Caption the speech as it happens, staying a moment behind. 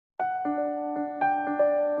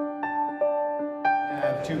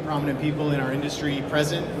have two prominent people in our industry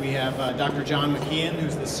present. We have Dr. John McKeon,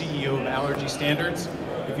 who's the CEO of Allergy Standards.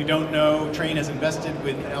 If you don't know, Trane has invested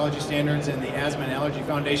with Allergy Standards and the Asthma and Allergy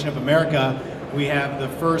Foundation of America. We have the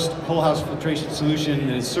first whole house filtration solution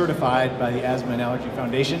that is certified by the Asthma and Allergy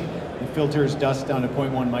Foundation. It filters dust down to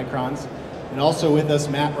 0.1 microns. And also with us,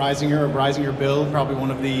 Matt Reisinger of Reisinger Build, probably one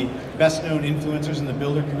of the best known influencers in the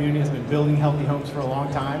builder community, has been building healthy homes for a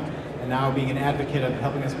long time, and now being an advocate of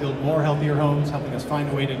helping us build more healthier homes, helping us find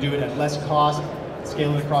a way to do it at less cost,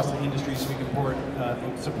 scale it across the industry so we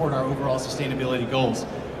can support our overall sustainability goals.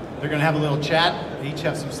 They're going to have a little chat, they each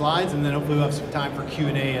have some slides, and then hopefully we'll have some time for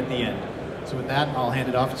Q&A at the end. So with that, I'll hand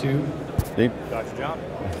it off to Steve. Dr. John.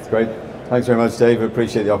 That's great. Thanks very much, Dave. I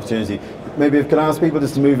appreciate the opportunity. Maybe if I could ask people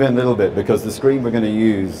just to move in a little bit, because the screen we're going to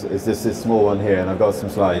use is this small one here, and I've got some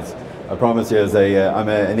slides. I promise you, I'm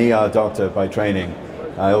an ER doctor by training.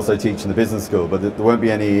 I also teach in the business school, but there won't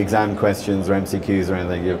be any exam questions or MCQs or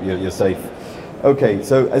anything. You're safe. Okay,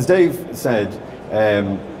 so as Dave said,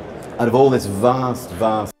 out of all this vast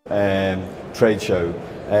trade show,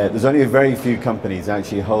 there's only a very few companies that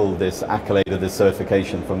actually hold this accolade or this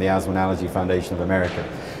certification from the Asthma and Allergy Foundation of America.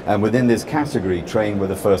 And within this category, Trane were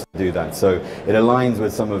the first to do that. So it aligns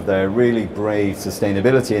with some of their really brave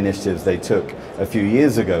sustainability initiatives they took a few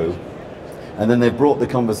years ago. And then they brought the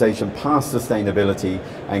conversation past sustainability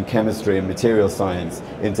and chemistry and material science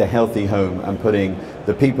into healthy home, and putting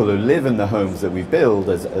the people who live in the homes that we build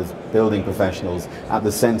as building professionals at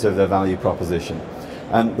the center of their value proposition.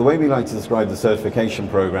 And the way we like to describe the certification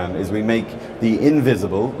program is we make the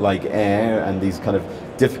invisible, like air and these kind of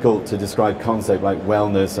difficult to describe concepts like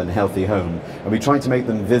wellness and healthy home, and we try to make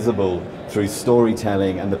them visible through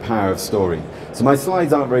storytelling and the power of story. So my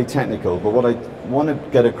slides aren't very technical, but what I want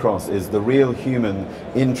to get across is the real human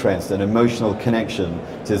interest and emotional connection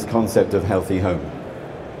to this concept of healthy home.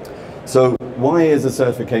 So why is a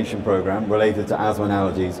certification program related to asthma and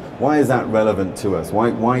allergies? Why is that relevant to us?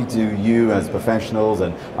 Why do you as professionals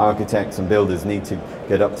and architects and builders need to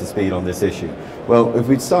get up to speed on this issue? Well, if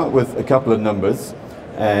we start with a couple of numbers,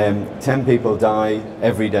 10 people die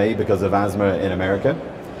every day because of asthma in America.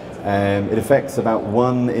 It affects about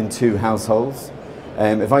 1 in 2 households.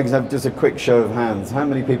 If I could have just a quick show of hands, how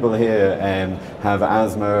many people here have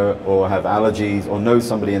asthma or have allergies or know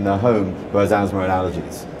somebody in their home who has asthma and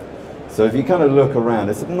allergies? So if you kind of look around,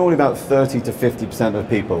 it's normally about 30 to 50% of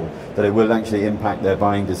people that it will actually impact their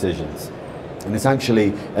buying decisions. And it's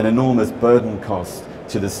actually an enormous burden cost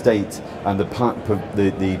to the state, and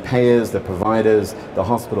the payers, the providers, the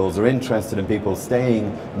hospitals are interested in people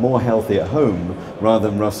staying more healthy at home rather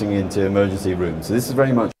than rushing into emergency rooms. So this is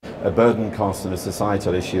very much a burden cost and a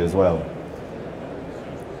societal issue as well.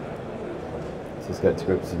 Let's just get to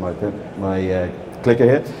grips with my clicker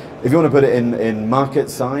here. If you want to put it in market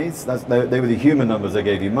size, they were the human numbers I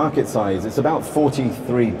gave you. Market size, it's about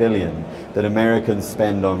 43 billion that Americans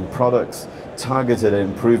spend on products targeted at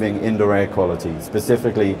improving indoor air quality,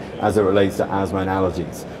 specifically as it relates to asthma and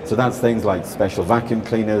allergies. So that's things like special vacuum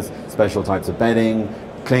cleaners, special types of bedding,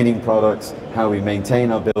 cleaning products, how we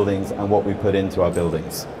maintain our buildings, and what we put into our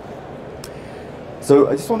buildings. So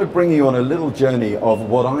I just want to bring you on a little journey of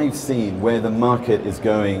what I've seen, where the market is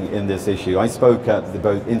going in this issue. I spoke at the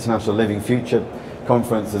both International Living Future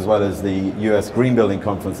Conference as well as the US Green Building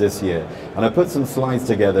Conference this year, and I put some slides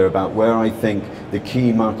together about where I think the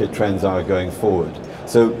key market trends are going forward.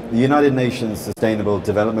 So the United Nations Sustainable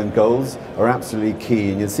Development Goals are absolutely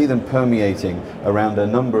key, and you'll see them permeating around a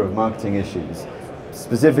number of marketing issues.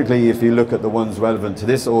 Specifically, if you look at the ones relevant to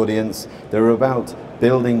this audience, they're about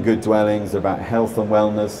building good dwellings, about health and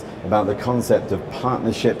wellness, about the concept of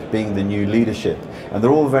partnership being the new leadership. And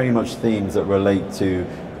they're all very much themes that relate to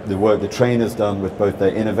the work that Trane has done with both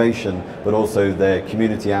their innovation, but also their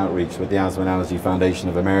community outreach with the Asthma and Allergy Foundation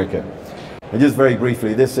of America. And just very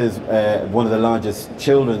briefly, this is one of the largest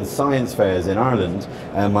children's science fairs in Ireland,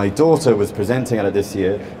 and my daughter was presenting at it this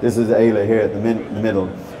year. This is Ayla here at the middle.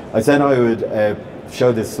 I said I would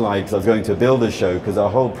show this slide because I was going to a builders show, because our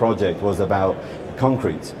whole project was about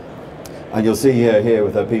concrete. And you'll see here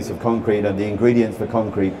with a piece of concrete and the ingredients for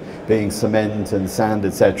concrete being cement and sand,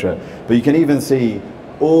 etc. But you can even see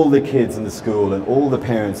all the kids in the school and all the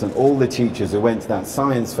parents and all the teachers who went to that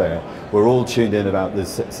science fair were all tuned in about the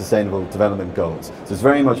Sustainable Development Goals. So it's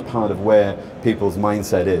very much part of where people's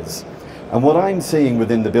mindset is. And what I'm seeing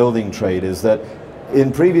within the building trade is that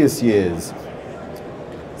in previous years,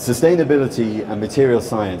 sustainability and material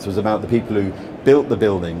science was about the people who built the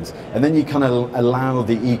buildings, and then you kind of allow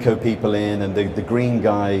the eco people in and the green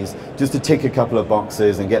guys just to tick a couple of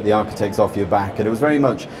boxes and get the architects off your back, and it was very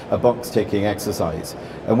much a box ticking exercise.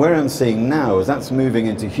 And where I'm seeing now is that's moving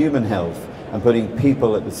into human health and putting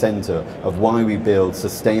people at the center of why we build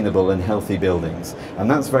sustainable and healthy buildings. And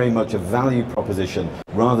that's very much a value proposition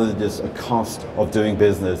rather than just a cost of doing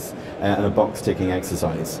business and a box-ticking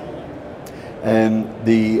exercise.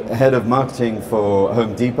 The head of marketing for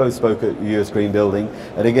Home Depot spoke at US Green Building,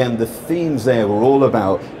 and again the themes there were all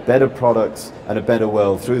about better products and a better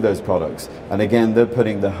world through those products. And again they're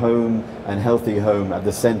putting the home and healthy home at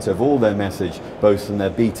the center of all their message, both in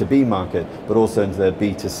their B2B market but also into their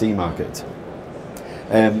B2C market.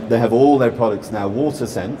 They have all their products now water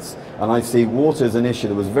sense, and I see water as an issue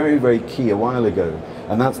that was very, very key a while ago,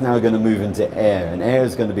 and that's now going to move into air, and air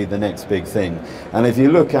is going to be the next big thing. And if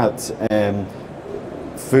you look at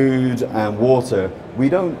food and water, we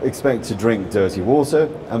don't expect to drink dirty water,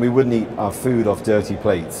 and we wouldn't eat our food off dirty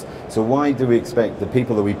plates. So why do we expect the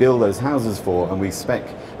people that we build those houses for, and we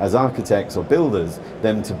expect as architects or builders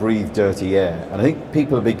them to breathe dirty air? And I think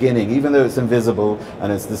people are beginning, even though it's invisible,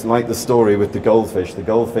 and it's this, like the story with the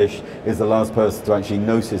goldfish is the last person to actually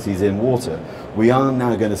notice he's in water. We are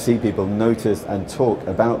now going to see people notice and talk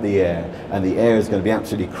about the air, and the air is going to be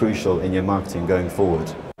absolutely crucial in your marketing going forward.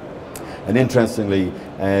 And interestingly,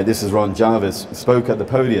 this is Ron Jarvis, spoke at the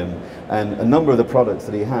podium, and a number of the products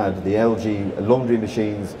that he had, the LG laundry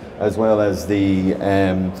machines, as well as the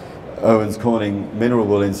Owens Corning mineral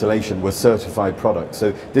wool insulation, were certified products.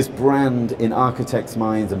 So this brand in architects'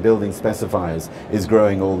 minds and building specifiers is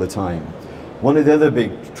growing all the time. One of the other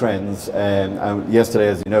big trends, yesterday,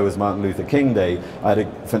 as you know, was Martin Luther King Day. I had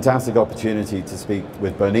a fantastic opportunity to speak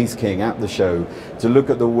with Bernice King at the show to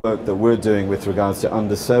look at the work that we're doing with regards to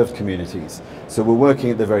underserved communities. So we're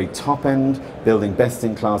working at the very top end, building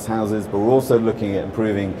best-in-class houses, but we're also looking at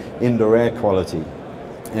improving indoor air quality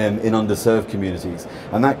in underserved communities.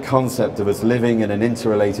 And that concept of us living in an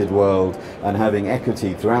interrelated world and having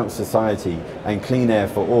equity throughout society and clean air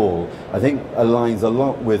for all, I think aligns a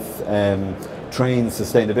lot with Trane's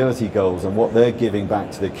sustainability goals and what they're giving back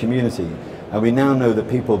to the community. And we now know that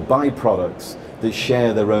people buy products that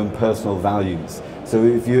share their own personal values. So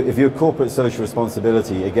if your corporate social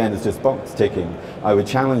responsibility, again, is just box ticking, I would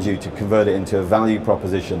challenge you to convert it into a value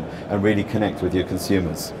proposition and really connect with your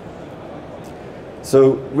consumers.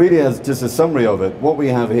 So really, as just a summary of it, what we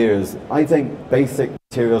have here is, I think, basic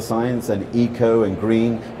material science and eco and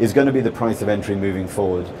green is going to be the price of entry moving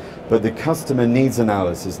forward. But the customer needs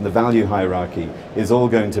analysis and the value hierarchy is all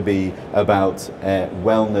going to be about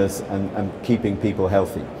wellness and keeping people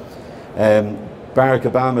healthy. Barack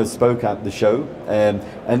Obama spoke at the show,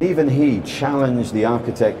 and even he challenged the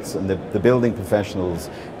architects and the building professionals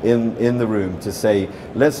in the room to say,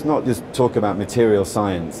 let's not just talk about material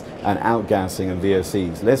science and outgassing and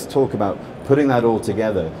VOCs. Let's talk about putting that all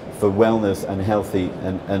together for wellness and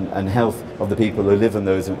and health of the people who live in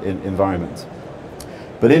those environments.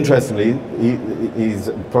 But interestingly, he's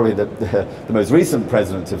probably the most recent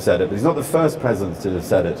president to have said it, but he's not the first president to have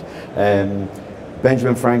said it.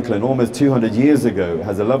 Benjamin Franklin, almost 200 years ago,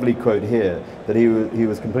 has a lovely quote here that he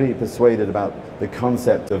was completely persuaded about the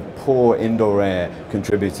concept of poor indoor air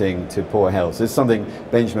contributing to poor health. So it's something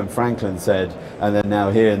Benjamin Franklin said, and then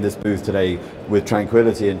now here in this booth today with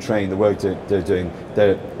Tranquility and Trane, the work they're doing,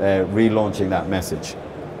 they're relaunching that message.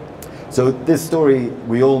 So this story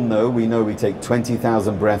we all know. We know we take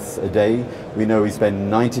 20,000 breaths a day. We know we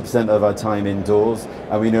spend 90% of our time indoors.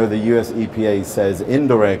 And we know the US EPA says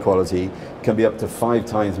indoor air quality can be up to 5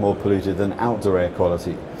 times more polluted than outdoor air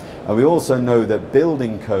quality. And we also know that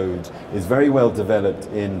building code is very well developed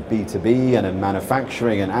in B2B and in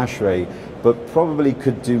manufacturing and ASHRAE, but probably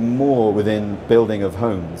could do more within building of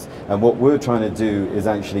homes. And what we're trying to do is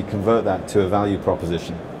actually convert that to a value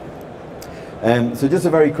proposition. So just a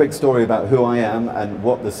very quick story about who I am and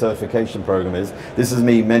what the certification program is. This is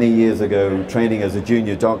me many years ago training as a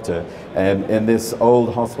junior doctor in this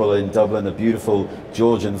old hospital in Dublin, a beautiful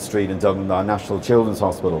Georgian street in Dublin, our National Children's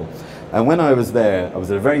Hospital. And when I was there, I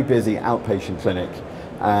was at a very busy outpatient clinic,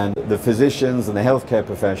 and the physicians and the healthcare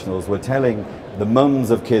professionals were telling the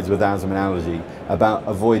mums of kids with asthma and allergy about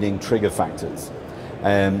avoiding trigger factors.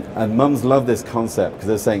 And mums love this concept because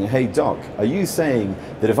they're saying, hey doc, are you saying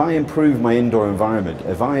that if I improve my indoor environment,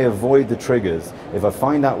 if I avoid the triggers, if I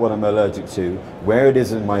find out what I'm allergic to, where it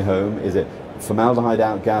is in my home, is it formaldehyde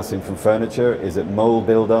outgassing from furniture, is it mold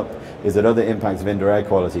buildup, is it other impacts of indoor air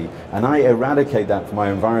quality, and I eradicate that from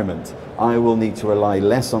my environment, I will need to rely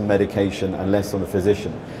less on medication and less on the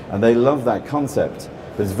physician. And they love that concept.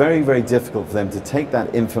 But it's very, very difficult for them to take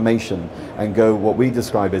that information and go what we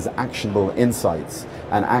describe as actionable insights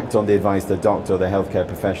and act on the advice the doctor or the healthcare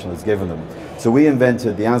professional has given them. So we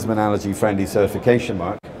invented the asthma and allergy friendly certification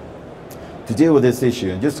mark to deal with this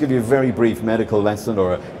issue. And just to give you a very brief medical lesson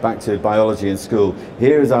or back to biology in school,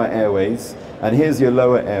 here is our airways, and here's your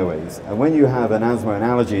lower airways. And when you have an asthma and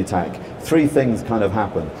allergy attack, three things kind of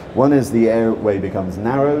happen. One is the airway becomes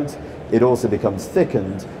narrowed, it also becomes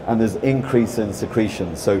thickened, and there's increase in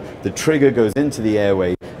secretion. So the trigger goes into the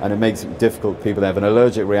airway, and it makes it difficult for people to have an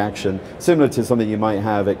allergic reaction, similar to something you might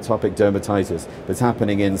have, atopic dermatitis, that's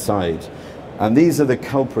happening inside. And these are the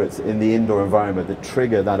culprits in the indoor environment that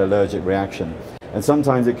trigger that allergic reaction. And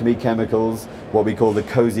sometimes it can be chemicals, what we call the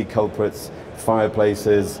cozy culprits,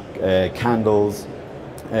 fireplaces, candles,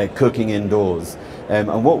 cooking indoors.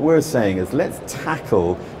 And what we're saying is, let's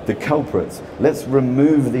tackle the culprits. Let's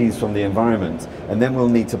remove these from the environment, and then we'll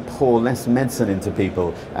need to pour less medicine into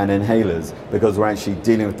people and inhalers, because we're actually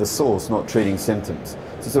dealing with the source, not treating symptoms.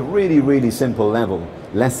 So it's a really, really simple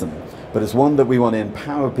lesson, but it's one that we want to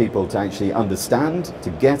empower people to actually understand, to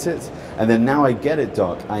get it, and then now I get it,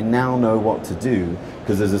 doc, I now know what to do,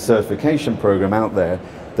 because there's a certification program out there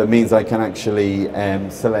that means I can actually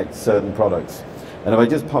select certain products. And if I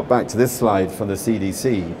just pop back to this slide from the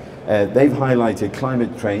CDC, they've highlighted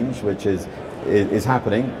climate change, which is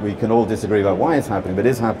happening. We can all disagree about why it's happening, but it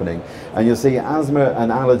is happening. And you'll see asthma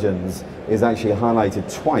and allergens is actually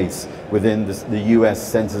highlighted twice within the US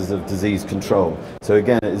Centers of Disease Control. So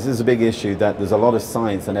again, this is a big issue that there's a lot of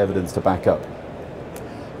science and evidence to back up.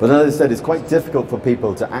 But as I said, it's quite difficult for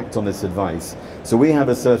people to act on this advice. So we have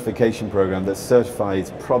a certification program that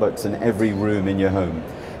certifies products in every room in your home.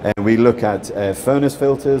 And we look at furnace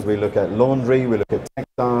filters, we look at laundry, we look at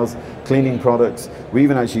textiles, cleaning products. We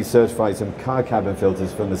even actually certified some car cabin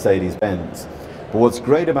filters from Mercedes-Benz. But what's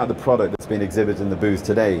great about the product that's been exhibited in the booth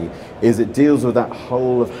today is it deals with that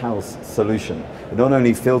whole of house solution. It not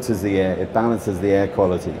only filters the air, it balances the air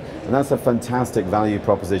quality. And that's a fantastic value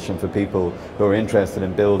proposition for people who are interested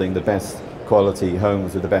in building the best quality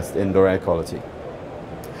homes with the best indoor air quality.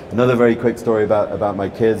 Another very quick story about my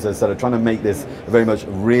kids. I started trying to make this a very much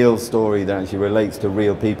real story that actually relates to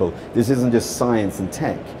real people. This isn't just science and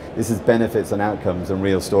tech. This is benefits and outcomes and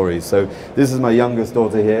real stories. So this is my youngest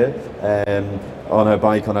daughter here on her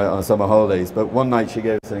bike on summer holidays. But one night she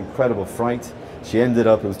gave us an incredible fright. She ended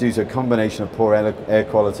up, it was due to a combination of poor air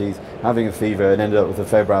qualities, having a fever, and ended up with a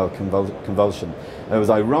febrile convulsion. And it was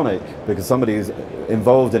ironic because somebody who's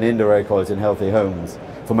involved in indoor air quality in healthy homes,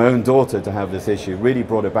 for my own daughter to have this issue really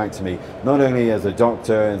brought it back to me, not only as a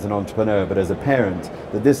doctor, as an entrepreneur, but as a parent,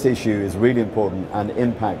 that this issue is really important and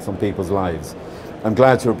impacts on people's lives. I'm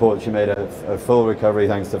glad to report she made a full recovery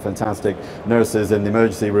thanks to fantastic nurses in the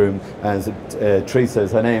emergency room, and Teresa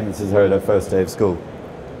is her name, this is her first day of school.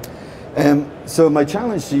 So my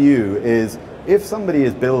challenge to you is, if somebody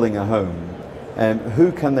is building a home,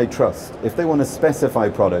 who can they trust? If they want to specify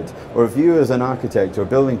product, or if you as an architect or a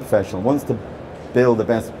building professional wants to build the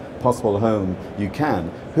best possible home you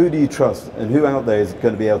can, who do you trust, and who out there is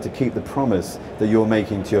going to be able to keep the promise that you're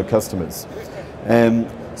making to your customers?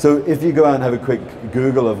 So if you go out and have a quick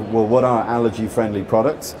Google of, well, what are allergy-friendly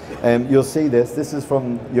products, you'll see this. This is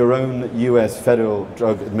from your own US Federal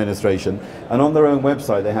Drug Administration, and on their own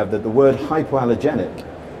website they have that the word hypoallergenic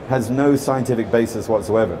has no scientific basis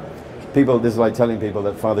whatsoever. People, this is like telling people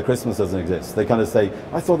that Father Christmas doesn't exist. They kind of say,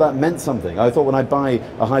 I thought that meant something. I thought when I buy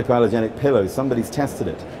a hypoallergenic pillow, somebody's tested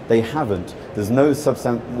it. They haven't. There's no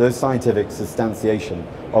scientific substantiation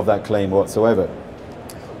of that claim whatsoever.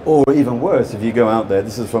 Or even worse, if you go out there,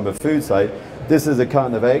 this is from a food site, this is a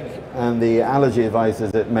carton of egg, and the allergy advice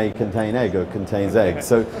is it may contain egg or contains egg.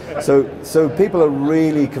 So people are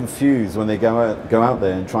really confused when they go out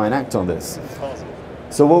there and try and act on this.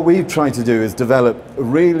 So what we've tried to do is develop a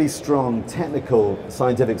really strong technical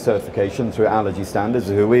scientific certification through allergy standards,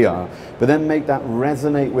 who we are, but then make that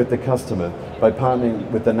resonate with the customer by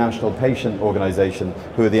partnering with the National Patient Organization,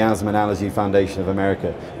 who are the Asthma and Allergy Foundation of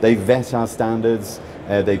America. They vet our standards,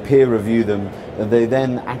 they peer review them, and they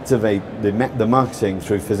then activate the marketing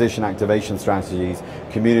through physician activation strategies,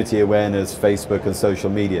 community awareness, Facebook and social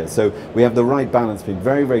media. So we have the right balance between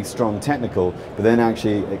very, very strong technical, but then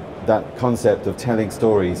actually that concept of telling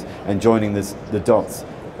stories and joining the dots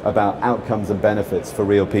about outcomes and benefits for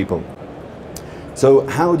real people. So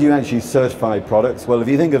how do you actually certify products? Well, if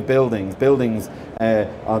you think of buildings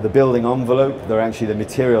are the building envelope. They're actually the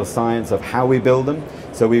material science of how we build them.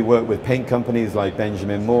 So we work with paint companies like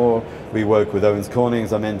Benjamin Moore. We work with Owens Corning,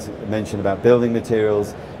 as I mentioned, about building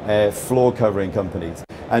materials, floor covering companies.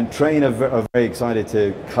 And Trane are very excited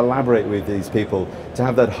to collaborate with these people to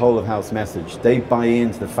have that whole of house message. They buy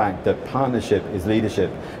into the fact that partnership is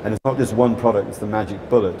leadership, and it's not just one product, it's the magic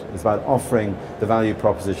bullet. It's about offering the value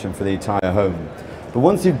proposition for the entire home. But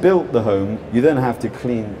once you've built the home, you then have to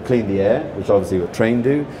clean the air, which obviously what Trane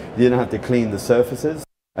do. You then have to clean the surfaces.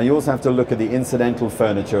 And you also have to look at the incidental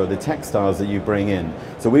furniture or the textiles that you bring in.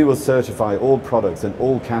 So we will certify all products in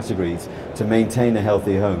all categories to maintain a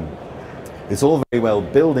healthy home. It's all very well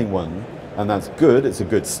building one, and that's good, it's a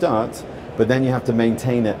good start, but then you have to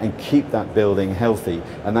maintain it and keep that building healthy,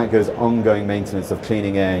 and that goes ongoing maintenance of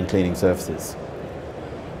cleaning air and cleaning surfaces.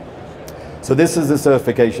 So this is the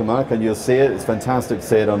certification mark, and you'll see it, it's fantastic to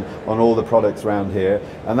see it on all the products around here,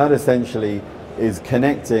 and that essentially is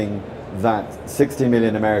connecting that 60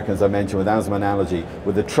 million Americans I mentioned with asthma and allergy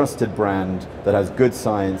with a trusted brand that has good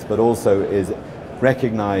science but also is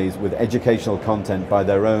recognized with educational content by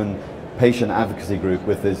their own patient advocacy group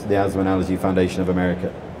with the Asthma and Allergy Foundation of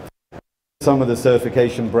America. Some of the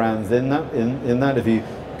certification brands in that, if you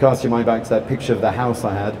cast your mind back to that picture of the house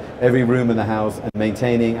I had, every room in the house and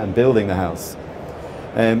maintaining and building the house.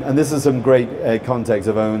 And this is some great context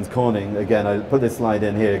of Owens Corning. Again, I put this slide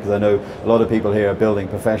in here because I know a lot of people here are building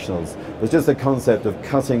professionals. It's just the concept of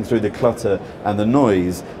cutting through the clutter and the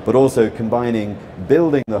noise, but also combining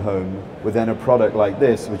building the home with then a product like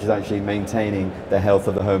this, which is actually maintaining the health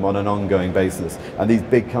of the home on an ongoing basis. And these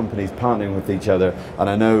big companies partnering with each other, and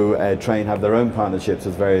I know Trane have their own partnerships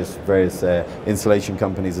with various installation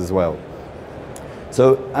companies as well.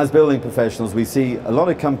 So as building professionals, we see a lot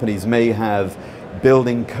of companies may have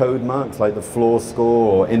building code marks like the floor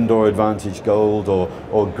score or indoor advantage gold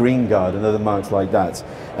or green guard and other marks like that.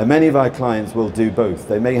 And many of our clients will do both.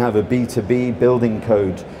 They may have a B2B building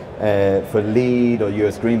code for LEED or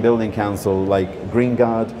US Green Building Council like Green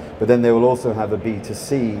Guard, but then they will also have a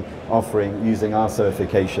B2C offering using our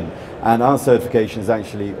certification. And our certification is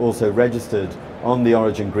actually also registered on the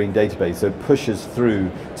Origin Green database, so it pushes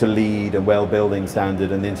through to LEED and Well Building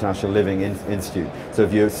Standard and the International Living Institute. So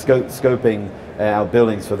if you're scoping out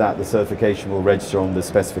buildings for that, the certification will register on the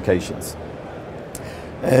specifications.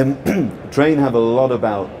 Trane have a lot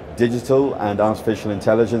about digital and artificial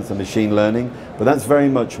intelligence and machine learning, but that's very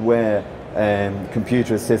much where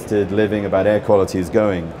computer-assisted living about air quality is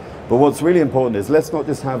going. But what's really important is let's not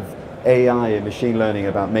just have AI and machine learning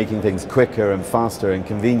about making things quicker and faster and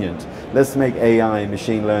convenient. Let's make AI and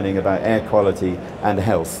machine learning about air quality and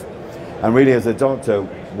health. And really as a doctor,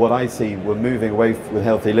 what I see we're moving away with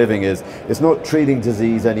healthy living is it's not treating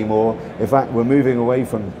disease anymore. In fact, we're moving away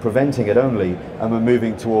from preventing it only, and we're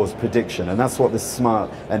moving towards prediction. And that's what the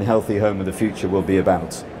smart and healthy home of the future will be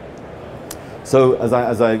about. So as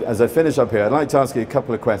I finish up here, I'd like to ask you a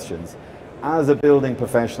couple of questions. As a building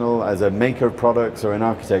professional, as a maker of products or an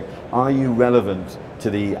architect, are you relevant to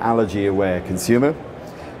the allergy-aware consumer?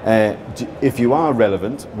 If you are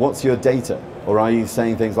relevant, what's your data? Or are you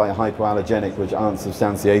saying things like hypoallergenic which aren't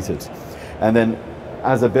substantiated? And then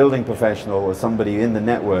as a building professional or somebody in the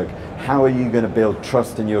network, how are you going to build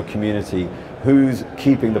trust in your community? Who's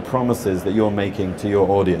keeping the promises that you're making to your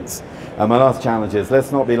audience? And my last challenge is,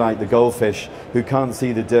 let's not be like the goldfish who can't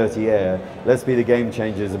see the dirty air. Let's be the game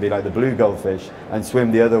changers and be like the blue goldfish and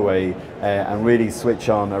swim the other way and really switch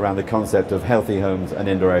on around the concept of healthy homes and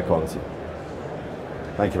indoor air quality.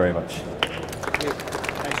 Thank you very much.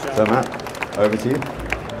 Thanks, John. So Matt, over to you.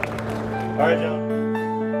 All right, John.